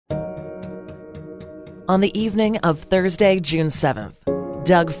On the evening of Thursday, June 7th,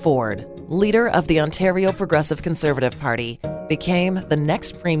 Doug Ford, leader of the Ontario Progressive Conservative Party, became the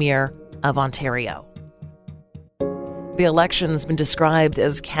next Premier of Ontario. The election's been described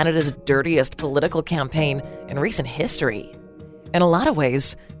as Canada's dirtiest political campaign in recent history. In a lot of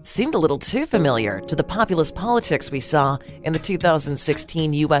ways, it seemed a little too familiar to the populist politics we saw in the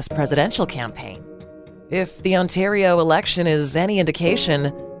 2016 U.S. presidential campaign. If the Ontario election is any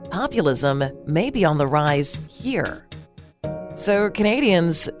indication, populism may be on the rise here. So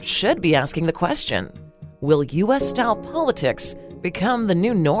Canadians should be asking the question, will U.S.-style politics become the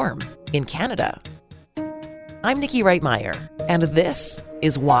new norm in Canada? I'm Nikki Reitmeyer, and this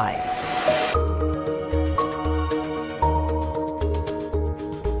is Why.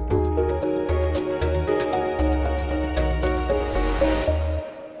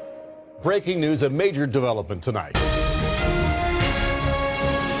 Breaking news, a major development tonight.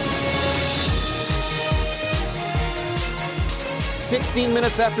 "16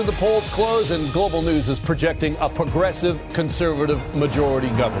 minutes after the polls close, and Global News is projecting a progressive conservative majority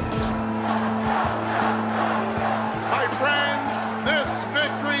government." My friends, this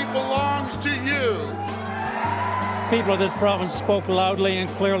victory belongs to you. People of this province spoke loudly and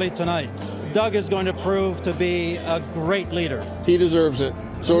clearly tonight. Doug is going to prove to be a great leader. He deserves it.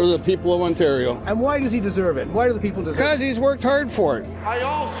 So do the people of Ontario. And why does he deserve it? Why do the people deserve it? Because he's worked hard for it. I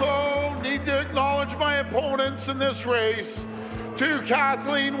also need to acknowledge my opponents in this race, to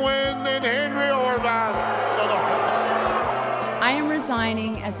Kathleen Wynne and Henry Horvath. I am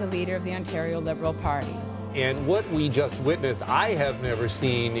resigning as the leader of the Ontario Liberal Party. And what we just witnessed, I have never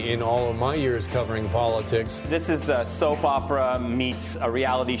seen in all of my years covering politics. This is a soap opera meets a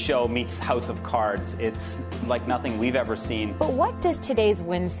reality show meets House of Cards. It's like nothing we've ever seen. But what does today's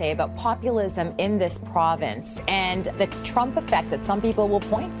win say about populism in this province and the Trump effect that some people will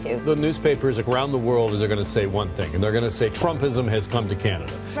point to? The newspapers around the world are going to say one thing, and they're going to say Trumpism has come to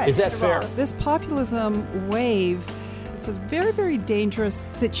Canada. Right. Is that fair? This populism wave, it's a very, very dangerous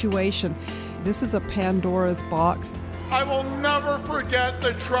situation. This is a Pandora's box. I will never forget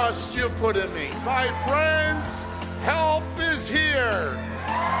the trust you put in me. My friends, help is here.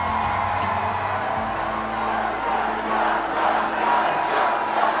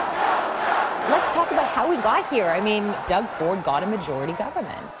 Let's talk about how we got here. I mean, Doug Ford got a majority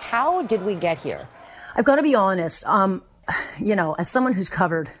government. How did we get here? I've got to be honest. As someone who's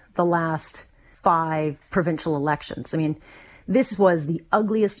covered the last 5 provincial elections, I mean, this was the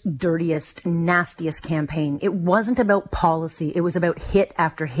ugliest, dirtiest, nastiest campaign. It wasn't about policy. It was about hit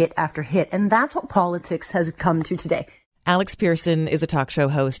after hit after hit. And that's what politics has come to today. Alex Pearson is a talk show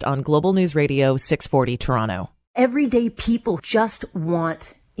host on Global News Radio 640 Toronto. Everyday people just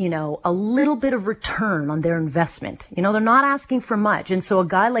want, a little bit of return on their investment. They're not asking for much. And so a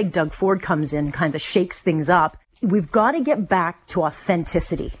guy like Doug Ford comes in, kind of shakes things up. We've got to get back to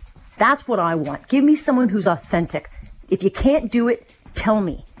authenticity. That's what I want. Give me someone who's authentic. If you can't do it, tell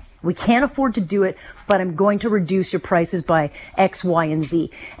me. We can't afford to do it, but I'm going to reduce your prices by X, Y, and Z.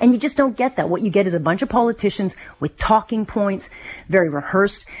 And you just don't get that. What you get is a bunch of politicians with talking points, very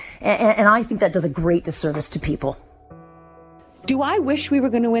rehearsed, and I think that does a great disservice to people. Do I wish we were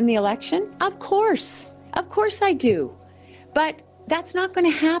going to win the election? Of course. Of course I do. But that's not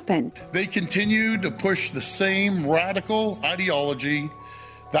going to happen. They continue to push the same radical ideology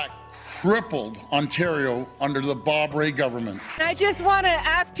that crippled Ontario under the Bob Rae government. I just want to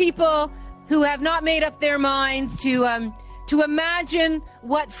ask people who have not made up their minds to imagine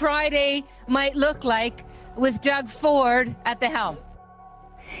what Friday might look like with Doug Ford at the helm.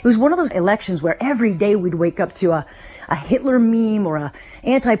 It was one of those elections where every day we'd wake up to a Hitler meme or a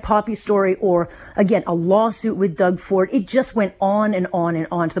anti-poppy story or, again, a lawsuit with Doug Ford. It just went on and on and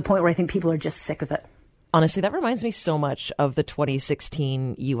on to the point where I think people are just sick of it. Honestly, that reminds me so much of the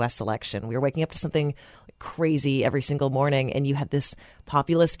 2016 U.S. election. We were waking up to something crazy every single morning, and you had this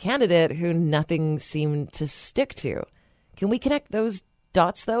populist candidate who nothing seemed to stick to. Can we connect those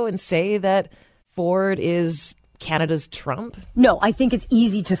dots, though, and say that Ford is Canada's Trump? No, I think it's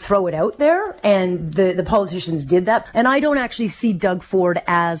easy to throw it out there, and the politicians did that. And I don't actually see Doug Ford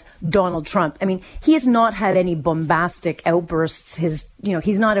as Donald Trump. I mean, he has not had any bombastic outbursts. He's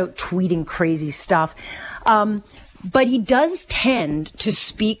not out tweeting crazy stuff. But he does tend to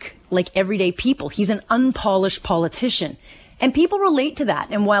speak like everyday people. He's an unpolished politician. And people relate to that.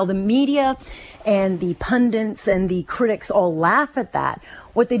 And while the media and the pundits and the critics all laugh at that,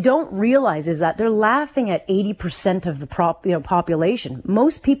 what they don't realize is that they're laughing at 80% of the population.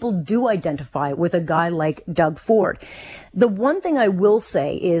 Most people do identify with a guy like Doug Ford. The one thing I will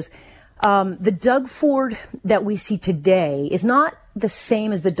say is the Doug Ford that we see today is not the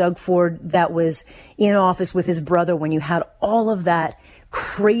same as the Doug Ford that was in office with his brother when you had all of that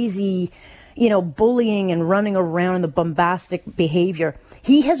crazy, bullying and running around and the bombastic behavior.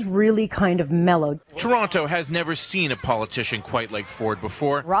 He has really kind of mellowed. Toronto has never seen a politician quite like Ford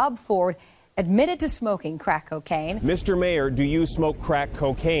before. Rob Ford admitted to smoking crack cocaine. Mr. Mayor, do you smoke crack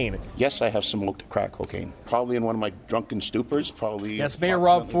cocaine? Yes, I have smoked crack cocaine. Probably in one of my drunken stupors, probably. Yes, Mayor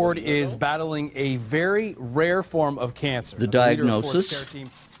Rob Ford is battling a very rare form of cancer. The diagnosis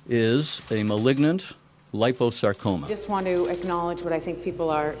is a malignant liposarcoma. I just want to acknowledge what I think people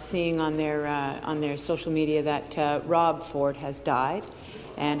are seeing on their social media, that Rob Ford has died.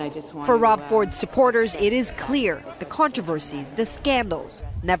 And I just want For Rob Ford's supporters, it is clear the controversies, the scandals,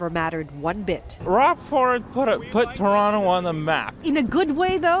 never mattered one bit. Rob Ford put Toronto on the map. In a good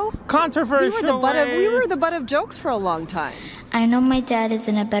way, though? Controversial We were the butt of jokes for a long time. I know my dad is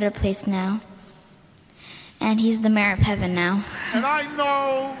in a better place now. And he's the mayor of heaven now. And I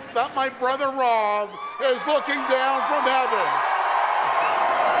know that my brother Rob is looking down from heaven.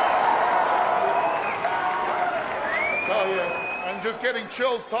 I tell you, I'm just getting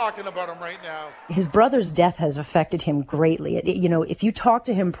chills talking about him right now. His brother's death has affected him greatly. If you talk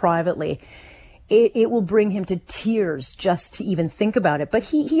to him privately, it will bring him to tears just to even think about it. But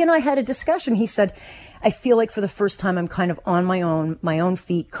he and I had a discussion. He said, I feel like for the first time I'm kind of on my own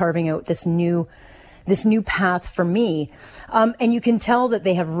feet, carving out this new path for me. And you can tell that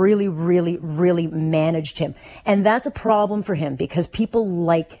they have really, really, really managed him. And that's a problem for him because people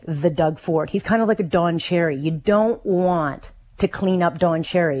like the Doug Ford. He's kind of like a Don Cherry. You don't want to clean up Don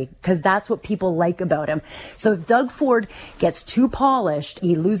Cherry because that's what people like about him. So if Doug Ford gets too polished,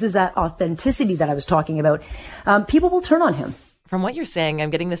 he loses that authenticity that I was talking about. People will turn on him. From what you're saying, I'm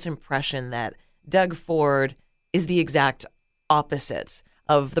getting this impression that Doug Ford is the exact opposite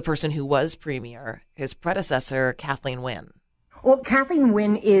of the person who was premier, his predecessor, Kathleen Wynne. Well, Kathleen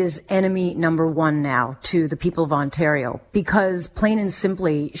Wynne is enemy number one now to the people of Ontario because, plain and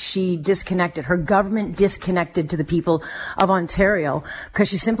simply, her government disconnected to the people of Ontario because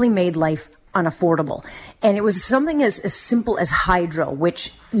she simply made life unaffordable. And it was something as simple as hydro,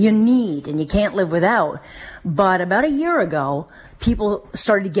 which you need and you can't live without. But about a year ago, people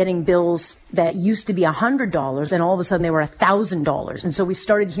started getting bills that used to be $100 and all of a sudden they were $1,000. And so we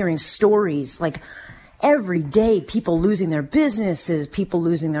started hearing stories like every day, people losing their businesses, people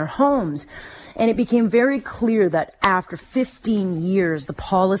losing their homes. And it became very clear that after 15 years, the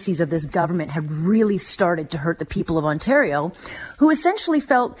policies of this government had really started to hurt the people of Ontario, who essentially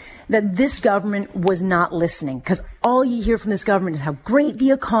felt that this government was not listening. Because all you hear from this government is how great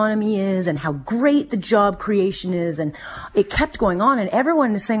the economy is and how great the job creation is. And it kept going on. And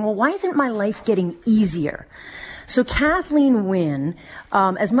everyone is saying, well, why isn't my life getting easier? So Kathleen Wynne,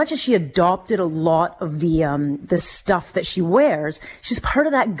 as much as she adopted a lot of the stuff that she wears, she's part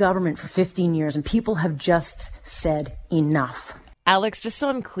of that government for 15 years, and people have just said enough. Alex, just so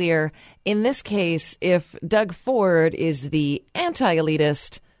I'm clear, in this case, if Doug Ford is the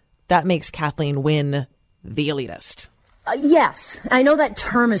anti-elitist, that makes Kathleen Wynne the elitist. Yes, I know that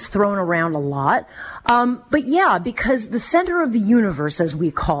term is thrown around a lot. But yeah, because the center of the universe, as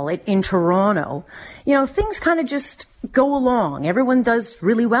we call it, in Toronto, things kind of just go along. Everyone does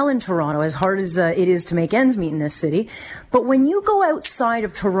really well in Toronto, as hard as it is to make ends meet in this city. But when you go outside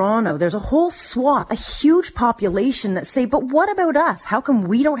of Toronto, there's a whole swath, a huge population that say, but what about us? How come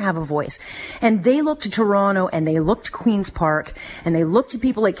we don't have a voice? And they look to Toronto and they look to Queen's Park and they look to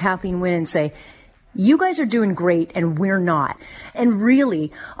people like Kathleen Wynne and say, you guys are doing great and we're not. And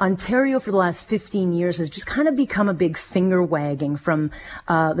really, Ontario for the last 15 years has just kind of become a big finger wagging from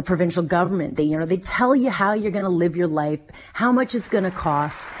the provincial government. They tell you how you're going to live your life, how much it's going to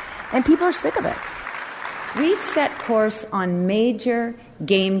cost, and people are sick of it. We've set course on major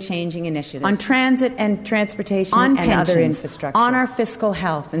game-changing initiatives. On transit and transportation on and pensions, other infrastructure. On our fiscal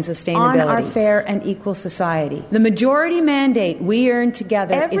health and sustainability. On our fair and equal society. The majority mandate we earned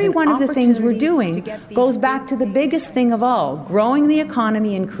together Every one of the things we're doing goes back to the biggest thing of all, growing the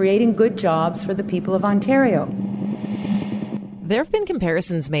economy and creating good jobs for the people of Ontario. There have been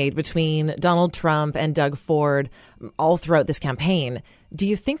comparisons made between Donald Trump and Doug Ford all throughout this campaign. Do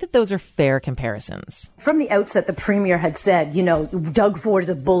you think that those are fair comparisons? From the outset, the premier had said, Doug Ford is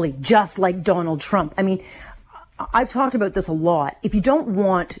a bully, just like Donald Trump. I mean, I've talked about this a lot. If you don't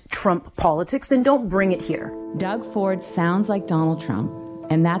want Trump politics, then don't bring it here. Doug Ford sounds like Donald Trump,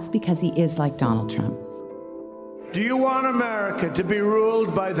 and that's because he is like Donald Trump. Do you want America to be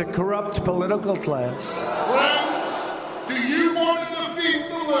ruled by the corrupt political class? Friends, do you want to defeat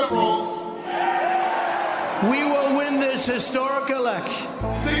the Liberals? We will win this historic election.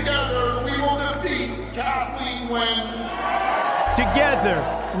 Together, we will defeat Kathleen Wynne.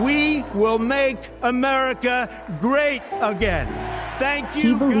 Together, we will make America great again. Thank you.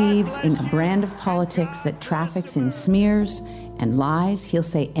 He believes in a brand of politics that traffics in smears and lies. He'll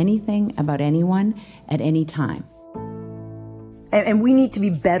say anything about anyone at any time. And we need to be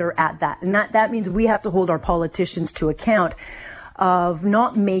better at that. And that means we have to hold our politicians to account of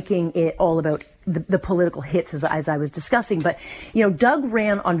not making it all about the political hits, as I was discussing. But, Doug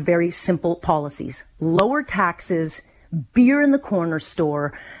ran on very simple policies: lower taxes, beer in the corner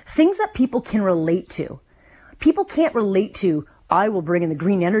store, things that people can relate to. People can't relate to, I will bring in the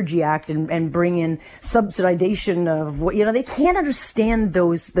Green Energy Act and bring in subsidization of what, they can't understand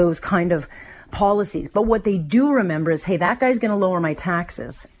those kind of policies. But what they do remember is, hey, that guy's going to lower my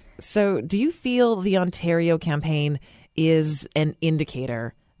taxes. So do you feel the Ontario campaign is an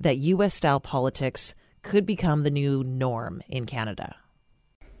indicator that U.S.-style politics could become the new norm in Canada?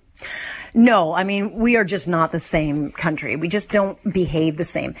 No, we are just not the same country. We just don't behave the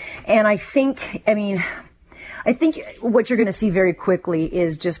same. And I think what you're going to see very quickly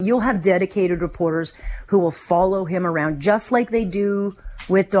is just you'll have dedicated reporters who will follow him around just like they do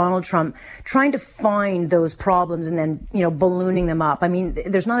with Donald Trump, trying to find those problems and then, ballooning them up.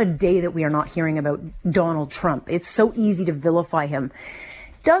 There's not a day that we are not hearing about Donald Trump. It's so easy to vilify him.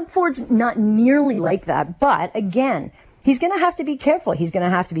 Doug Ford's not nearly like that. But again, he's going to have to be careful. He's going to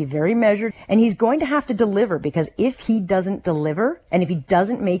have to be very measured, and he's going to have to deliver, because if he doesn't deliver and if he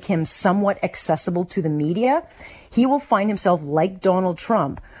doesn't make him somewhat accessible to the media, he will find himself like Donald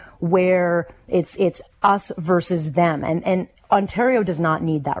Trump, where it's us versus them. And Ontario does not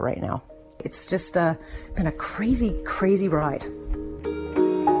need that right now. It's just been a crazy, crazy ride.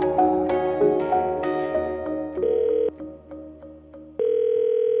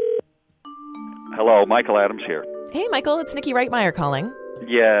 Hello, Michael Adams here. Hey, Michael, it's Nikki Reitmeyer calling.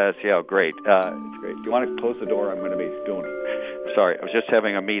 Yes, yeah, great. It's great. Do you want to close the door? I'm going to be doing... Sorry, I was just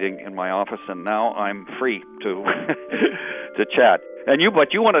having a meeting in my office, and now I'm free to to chat.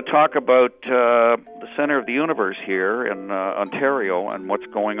 But you want to talk about the center of the universe here in Ontario and what's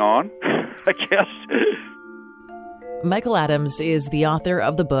going on, I guess. Michael Adams is the author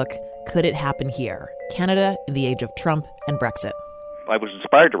of the book, Could It Happen Here? Canada in the Age of Trump and Brexit. I was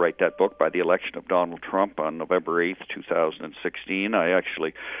inspired to write that book by the election of Donald Trump on November 8th, 2016. I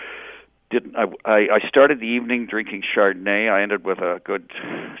actually didn't. I started the evening drinking Chardonnay. I ended with a good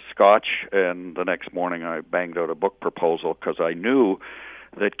Scotch, and the next morning I banged out a book proposal because I knew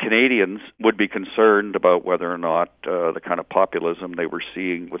that Canadians would be concerned about whether or not the kind of populism they were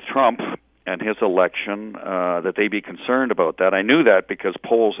seeing with Trump and his election, that they'd be concerned about that. I knew that because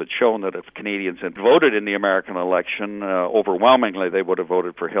polls had shown that if Canadians had voted in the American election, overwhelmingly they would have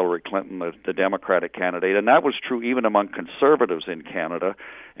voted for Hillary Clinton, the Democratic candidate. And that was true even among conservatives in Canada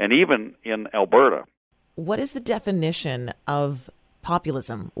and even in Alberta. What is the definition of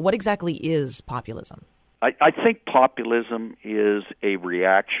populism? What exactly is populism? I think populism is a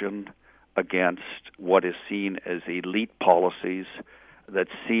reaction against what is seen as elite policies that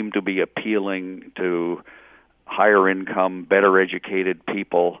seem to be appealing to higher income, better educated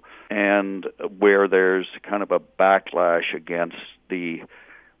people, and where there's kind of a backlash against the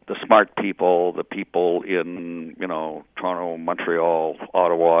smart people, the people in, Toronto, Montreal,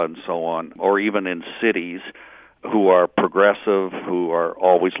 Ottawa, and so on, or even in cities who are progressive, who are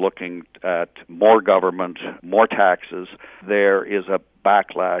always looking at more government, more taxes. There is a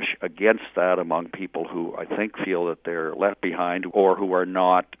backlash against that among people who I think feel that they're left behind or who are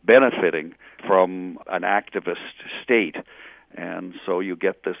not benefiting from an activist state. And so you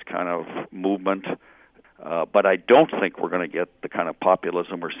get this kind of movement. But I don't think we're going to get the kind of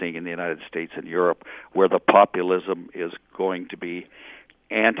populism we're seeing in the United States and Europe, where the populism is going to be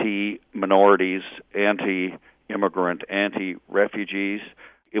anti-minorities, anti-immigrant, anti-refugees.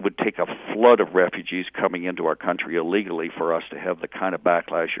 It would take a flood of refugees coming into our country illegally for us to have the kind of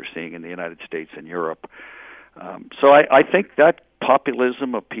backlash you're seeing in the United States and Europe. So I think that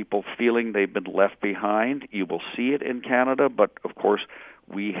populism of people feeling they've been left behind, you will see it in Canada, but of course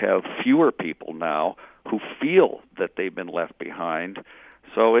we have fewer people now who feel that they've been left behind.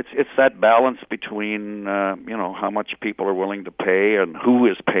 So it's that balance between how much people are willing to pay and who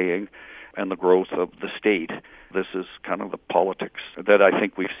is paying and the growth of the state. This is kind of the politics that I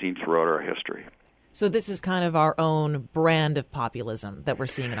think we've seen throughout our history. So this is kind of our own brand of populism that we're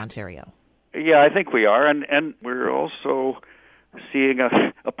seeing in Ontario. Yeah, I think we are. And we're also seeing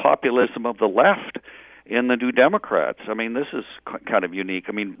a populism of the left in the New Democrats. I mean, this is kind of unique.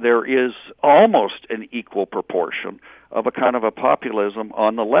 I mean, there is almost an equal proportion of a kind of a populism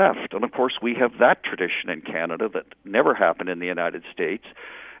on the left. And, of course, we have that tradition in Canada that never happened in the United States.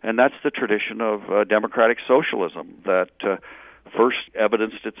 And that's the tradition of democratic socialism that first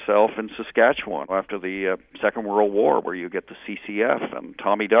evidenced itself in Saskatchewan after the Second World War, where you get the CCF and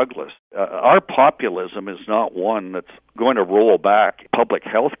Tommy Douglas. Our populism is not one that's going to roll back public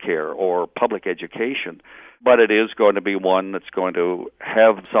health care or public education, but it is going to be one that's going to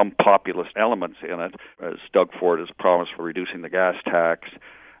have some populist elements in it, as Doug Ford has promised for reducing the gas tax.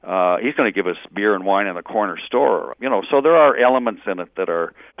 He's going to give us beer and wine in the corner store. So there are elements in it that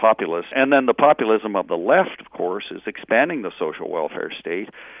are populist. And then the populism of the left, of course, is expanding the social welfare state.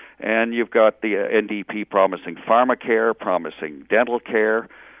 And you've got the NDP promising pharmacare, promising dental care.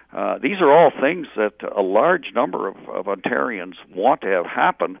 These are all things that a large number of Ontarians want to have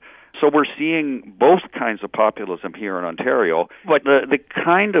happen. So we're seeing both kinds of populism here in Ontario, but the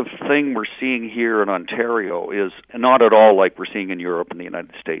kind of thing we're seeing here in Ontario is not at all like we're seeing in Europe and the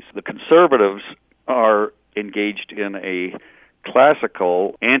United States. The Conservatives are engaged in a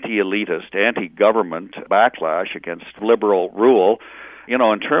classical anti-elitist, anti-government backlash against liberal rule. In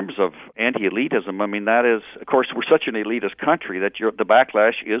terms of anti-elitism, I mean, that is, of course, we're such an elitist country that the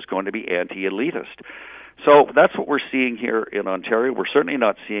backlash is going to be anti-elitist. So that's what we're seeing here in Ontario. We're certainly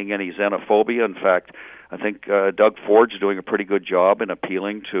not seeing any xenophobia. In fact, I think Doug Ford's doing a pretty good job in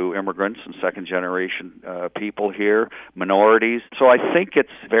appealing to immigrants and second-generation people here, minorities. So I think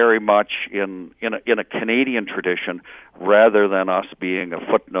it's very much in a Canadian tradition rather than us being a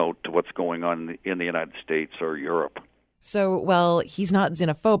footnote to what's going on in the United States or Europe. So, well, he's not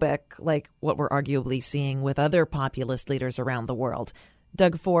xenophobic like what we're arguably seeing with other populist leaders around the world.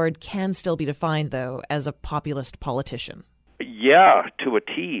 Doug Ford can still be defined, though, as a populist politician. Yeah, to a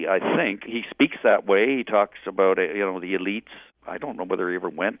T, I think. He speaks that way. He talks about, the elites. I don't know whether he ever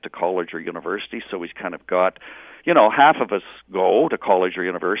went to college or university, so he's kind of got, half of us go to college or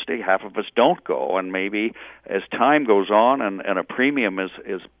university, half of us don't go. And maybe as time goes on and a premium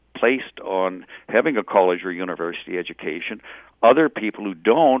is placed on having a college or university education, other people who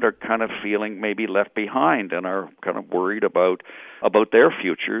don't are kind of feeling maybe left behind and are kind of worried about their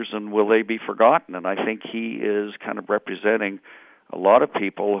futures and will they be forgotten. And I think he is kind of representing a lot of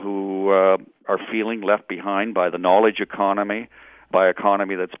people who are feeling left behind by the knowledge economy, by an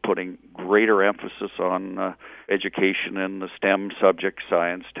economy that's putting greater emphasis on education in the STEM subjects,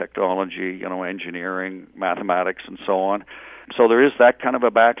 science, technology, engineering, mathematics, and so on. So there is that kind of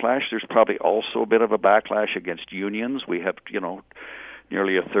a backlash. There's probably also a bit of a backlash against unions. We have,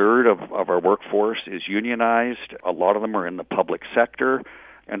 nearly a third of our workforce is unionized. A lot of them are in the public sector.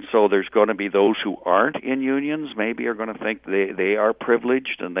 And so there's going to be those who aren't in unions maybe are going to think they are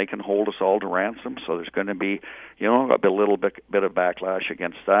privileged and they can hold us all to ransom. So there's going to be, a little bit of backlash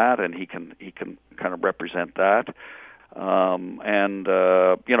against that, and he can kind of represent that.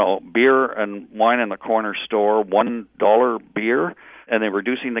 Beer and wine in the corner store, $1 beer, and they're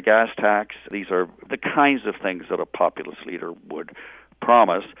reducing the gas tax. These are the kinds of things that a populist leader would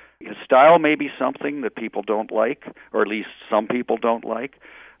promise. His style may be something that people don't like, or at least some people don't like.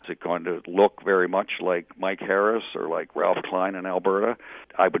 Is it going to look very much like Mike Harris or like Ralph Klein in Alberta?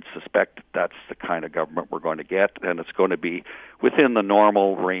 I would suspect that's the kind of government we're going to get, and it's going to be within the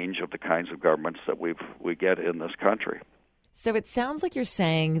normal range of the kinds of governments that we get in this country. So it sounds like you're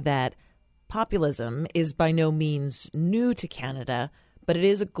saying that populism is by no means new to Canada, but it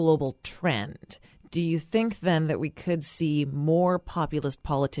is a global trend. Do you think then that we could see more populist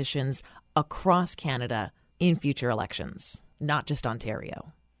politicians across Canada in future elections, not just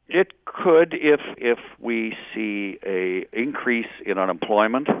Ontario? It could if we see a increase in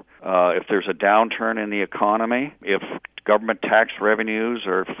unemployment, if there's a downturn in the economy, if government tax revenues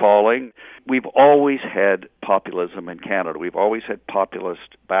are falling. We've always had populism in Canada. We've always had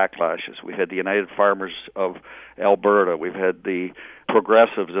populist backlashes. We had the United Farmers of Alberta. We've had the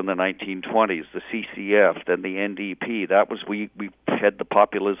Progressives in the 1920s, the CCF, then the NDP. We had the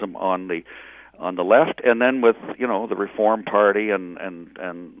populism on the left, and then with the Reform Party and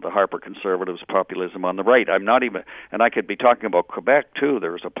the Harper Conservatives populism on the right. And I could be talking about Quebec too.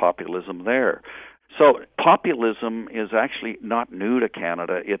 There was a populism there. So populism is actually not new to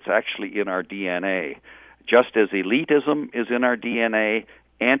Canada. It's actually in our DNA. Just as elitism is in our DNA,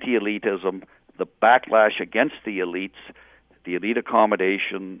 anti-elitism, the backlash against the elites, the elite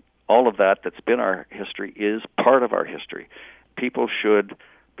accommodation, all of that's been our history is part of our history. People should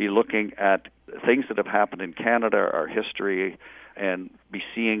be looking at things that have happened in Canada, our history, and be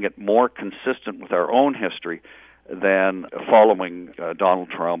seeing it more consistent with our own history than following Donald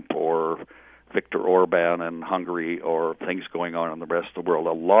Trump or Viktor Orban in Hungary or things going on in the rest of the world.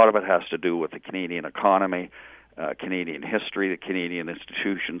 A lot of it has to do with the Canadian economy, Canadian history, the Canadian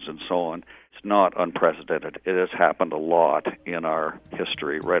institutions, and so on. It's not unprecedented. It has happened a lot in our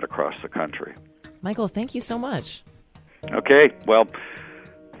history right across the country. Michael, thank you so much. Okay, well,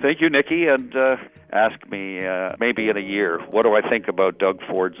 thank you, Nikki, and ask me maybe in a year, what do I think about Doug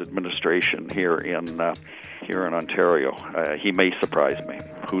Ford's administration here in Ontario? He may surprise me.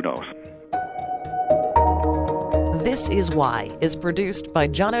 Who knows? This Is Why is produced by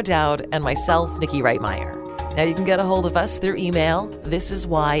John O'Dowd and myself, Nikki Reitmeyer. Now you can get a hold of us through email,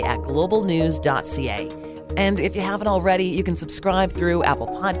 thisiswhy@globalnews.ca. And if you haven't already, you can subscribe through Apple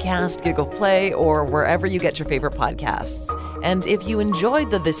Podcast, Google Play, or wherever you get your favorite podcasts. And if you enjoyed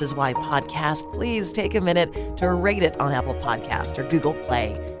the This Is Why podcast, please take a minute to rate it on Apple Podcast or Google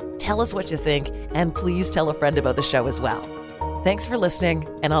Play. Tell us what you think, and please tell a friend about the show as well. Thanks for listening,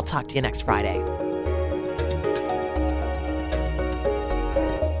 and I'll talk to you next Friday.